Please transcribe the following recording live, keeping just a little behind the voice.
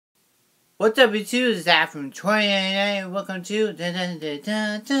What's up, YouTube? It's Zach from 2099. Welcome to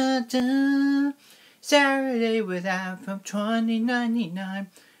Saturday with Zach from 2099,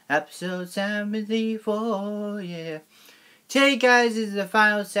 episode 74. Yeah. Today, guys, is the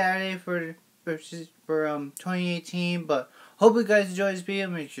final Saturday for 2018. But hope you guys enjoy this video.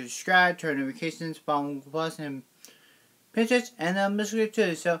 Make sure to subscribe, turn notifications, follow Google Plus and Pinterest, and let's get to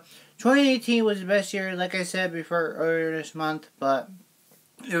it. So, 2018 was the best year, like I said before earlier this month, but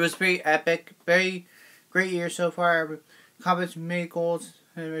it was pretty epic, very great year so far. Accomplished many goals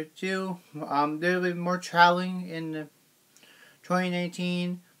too. There will be more traveling in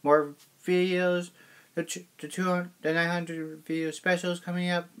 2019, more videos. The 900 video specials coming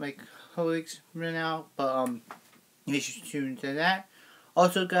up, like a couple weeks from now. But you should tune into that.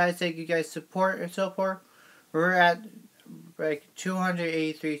 Also, guys, thank you guys support and so forth. We're at like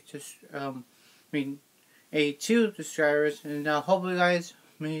 283 82 subscribers, and hopefully, guys,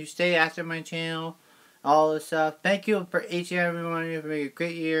 you stay after my channel, all this stuff. Thank you for each and every one of you for making a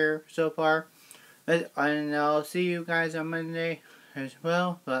great year so far. And I'll see you guys on Monday as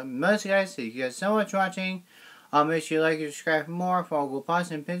well. But most guys, thank you guys so much for watching. Make sure you like and subscribe for more. For Google Plus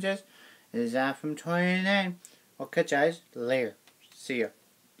and Pinterest. This is Zach from 29. I'll catch you guys later. See ya.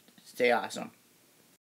 Stay awesome.